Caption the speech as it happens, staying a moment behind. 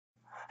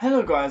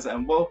Hello guys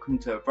and welcome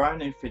to a brand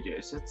new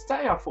video. So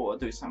today I thought I'd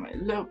do something a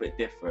little bit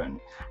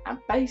different and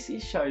basically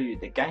show you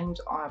the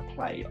games I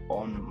play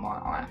on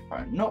my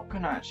iPhone. Not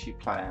going to actually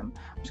play them,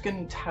 I'm just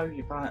going to tell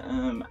you about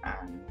them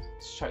and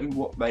show you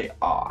what they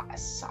are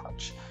as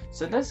such.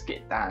 So let's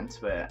get down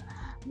to it.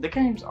 The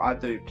games I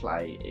do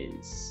play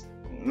is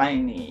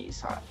mainly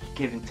it's like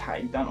give and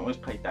take. Don't always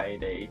play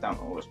daily,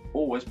 don't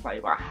always play,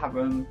 but I have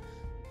them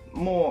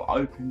more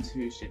open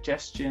to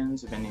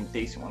suggestions. If any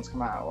decent ones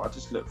come out, I'll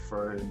just look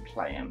through and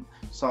play them.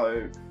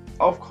 So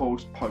of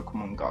course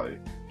Pokemon Go,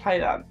 play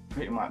that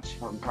pretty much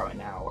if I'm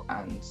going out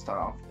and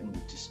stuff, and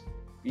just,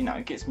 you know,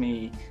 it gets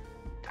me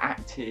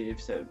active,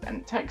 so,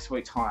 and it takes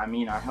away time,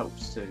 you know,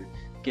 helps to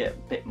get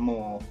a bit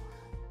more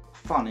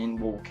fun in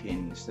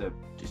walking. So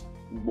just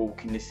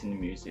walking, listening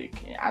to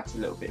music, it adds a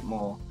little bit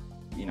more,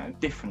 you know,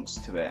 difference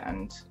to it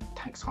and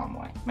takes time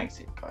away, makes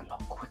it go a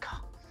lot quicker.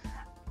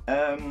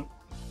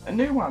 A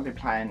new one I've been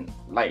playing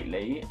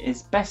lately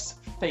is Best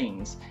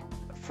Fiends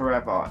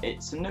Forever.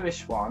 It's a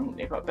newish one.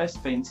 You've got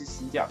Best Fiends.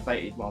 This is the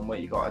updated one where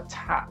you got to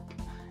tap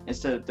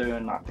instead of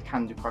doing like the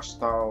Candy Crush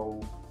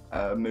style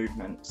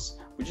movements,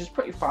 which is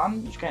pretty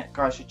fun. You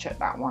guys should check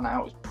that one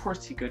out. It's a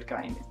pretty good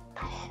game. It's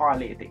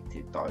highly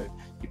addictive though.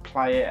 You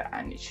play it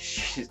and you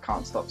just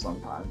can't stop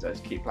sometimes. I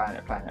just keep playing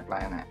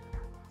it.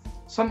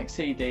 Sonic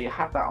CD,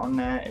 have that on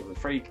there. It was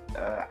free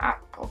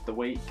app of the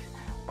week.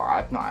 But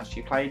I've not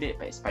actually played it,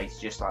 but it's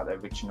basically just like the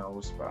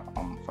originals but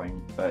on the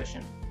phone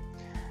version.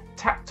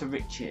 Tap to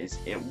Riches,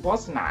 it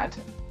was an ad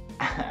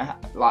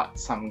like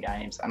some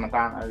games, and I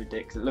downloaded it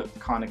because it looked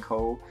kind of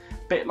cool.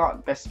 Bit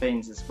like Best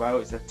Fiends as well.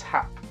 It's a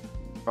tap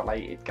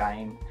related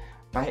game,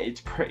 but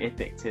it's pretty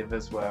addictive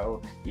as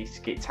well. You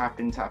just get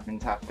tapping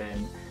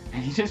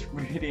and you just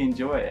really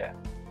enjoy it.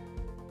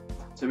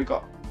 So we've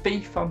got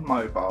FIFA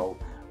Mobile,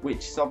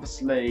 which is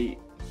obviously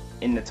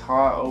in the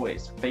title,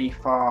 it's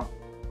FIFA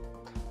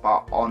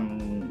but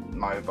on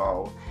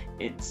mobile.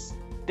 It's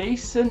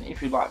decent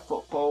if you like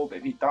football, but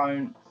if you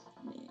don't,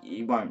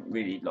 you won't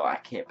really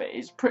like it. But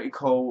it's pretty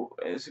cool.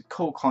 It's a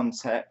cool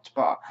concept,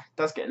 but it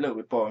does get a little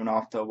bit boring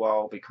after a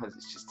while because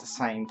it's just the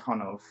same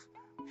kind of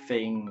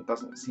thing. It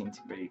doesn't seem to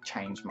really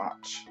change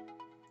much.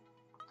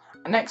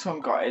 The next one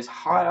we've got is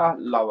Higher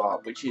Lower,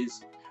 which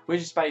is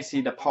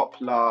basically the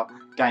popular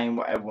game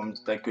where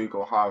everyone's the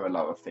Google Higher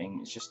Lower thing.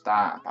 It's just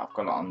that, but I've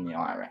got it on the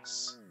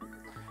iOS.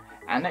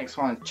 And next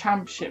one is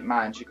Championship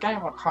Manager, game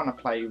I kind of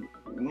play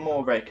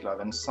more regular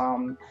than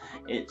some.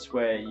 It's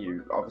where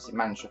you obviously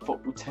manage a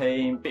football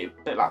team, bit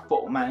like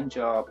Football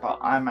Manager, but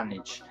I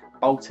manage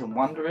Bolton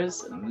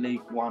Wanderers in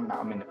League One.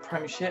 I'm in the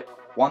Premiership,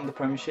 won the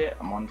Premiership,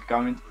 I'm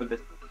going for the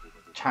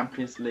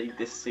Champions League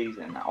this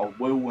season. I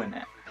will win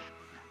it.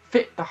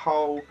 Fit the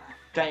Hole,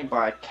 game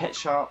by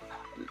Ketchup,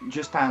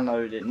 just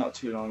downloaded it not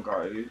too long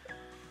ago.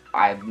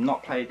 I have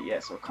not played it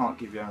yet, so I can't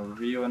give you a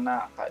review on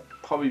that, but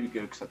probably be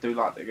good because I do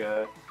like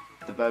the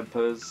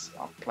developers.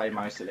 I've played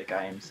most of the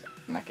games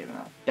and they're giving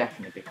it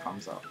definitely big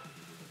thumbs up.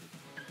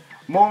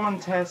 Moron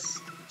Test,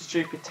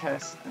 Stupid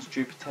Test and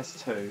Stupid Test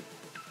 2.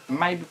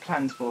 Maybe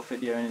plans for a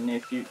video in the near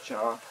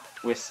future.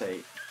 We'll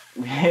see.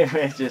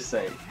 We'll just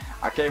see.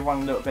 I gave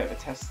one a little bit of a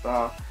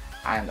tester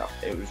and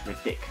it was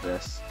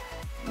ridiculous.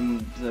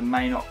 It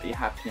may not be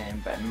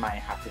happening, but it may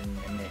happen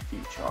in the near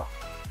future.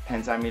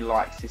 Depends how many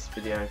likes this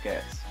video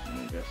gets.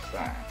 I'm just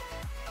saying.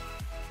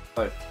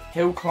 So,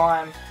 Hill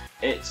Climb.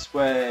 It's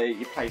where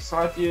you play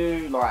side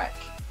view, like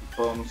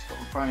boom, you've got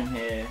my phone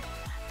here,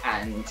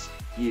 and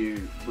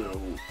you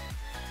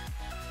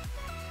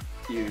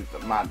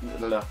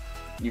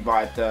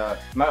ride the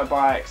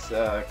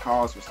motorbikes,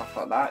 cars and stuff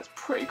like that. It's a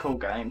pretty cool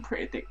game,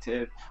 pretty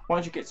addictive.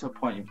 Once you get to a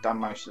point you've done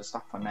most of the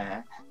stuff on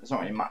there, there's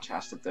not really much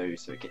else to do,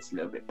 so it gets a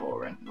little bit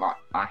boring. Like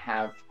I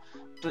have,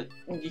 but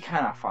you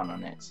can have fun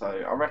on it, so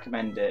I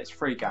recommend it. It's a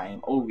free game.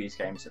 All these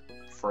games are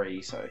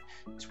free, so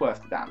it's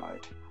worth the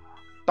download.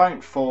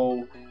 Don't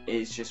Fall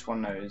is just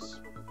one of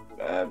those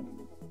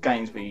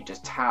games where you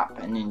just tap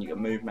and then you get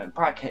movement.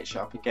 By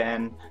Ketchup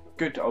again,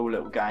 good old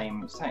little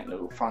game. It's a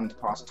little fun to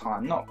pass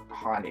time. Not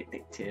highly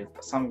addictive,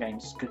 but some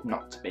games it's good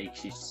not to be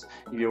if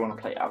you want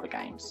to play other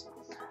games.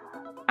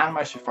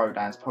 Animation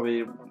Throwdown is probably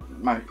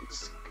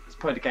it's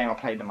probably the game I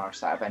played the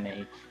most out of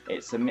any.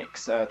 It's a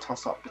mix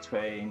toss up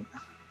between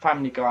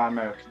Family Guy,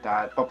 American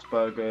Dad, Bob's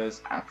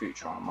Burgers and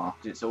Futurama.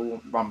 It's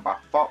all run by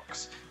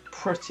Fox.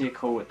 Pretty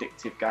cool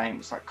addictive game.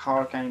 It's like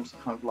card games,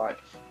 kind of like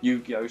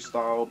Yu-Gi-Oh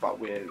style, but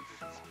with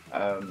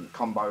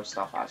combo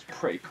stuff. That's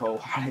pretty cool,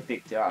 highly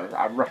addictive.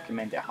 I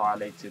recommend it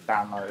highly to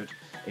download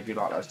if you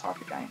like those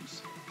type of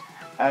games.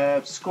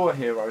 Score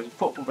Hero is a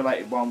football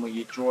related one where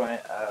you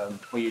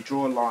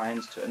draw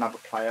lines to another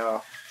player,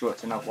 draw it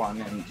to another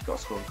one, and you've got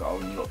to score a goal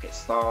and you've got to get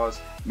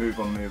stars, move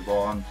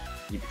on,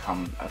 you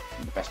become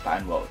the best player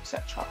in the world,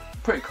 etc.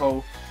 Pretty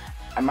cool.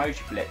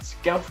 Emoji Blitz,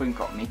 girlfriend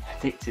got me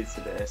addicted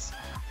to this.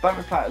 Don't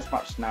really play it as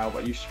much now,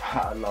 but I used to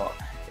play it a lot.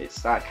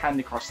 It's that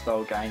Candy Crush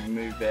style game, you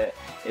move it.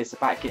 It's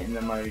about getting the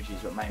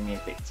emojis that made me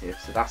addictive,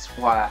 so that's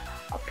why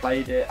I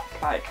played it. I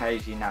play it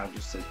occasionally now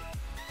just to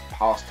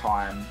pass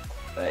time.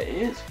 but it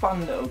is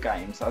fun little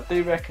games. I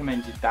do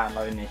recommend you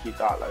downloading if you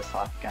like those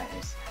type of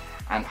games.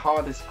 And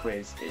Hardest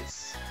Quiz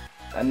is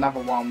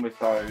another one with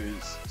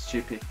those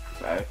stupid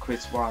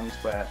quiz ones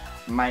where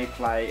I may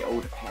play. It all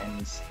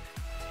depends.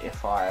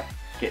 If I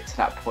get to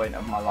that point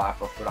of my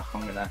life I feel like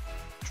I'm gonna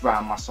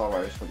drown my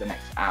sorrows for the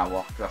next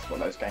hour, because that's what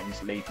those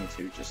games lead me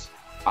to, just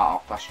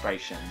utter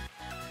frustration.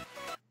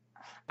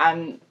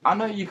 And I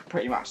know you can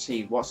pretty much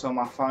see what's on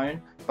my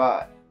phone,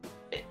 but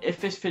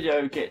if this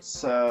video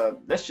gets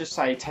let's just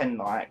say 10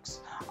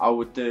 likes, I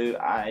would do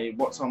a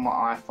what's on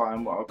my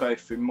iPhone, where I'll go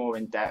through more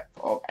in depth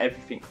of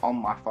everything on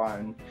my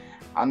phone.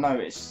 I know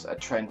it's a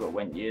trend that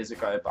went years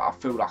ago, but I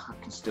feel like I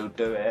can still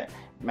do it,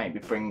 maybe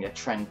bring a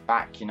trend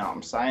back, you know what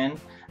I'm saying?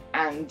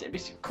 And it'd be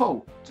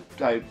cool.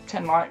 So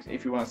 10 likes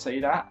if you want to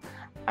see that.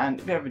 And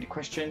if you have any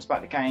questions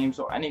about the games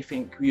or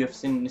anything you have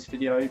seen in this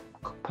video,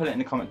 put it in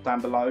the comments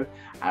down below,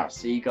 and I'll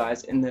see you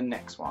guys in the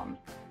next one.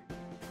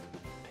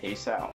 Peace out.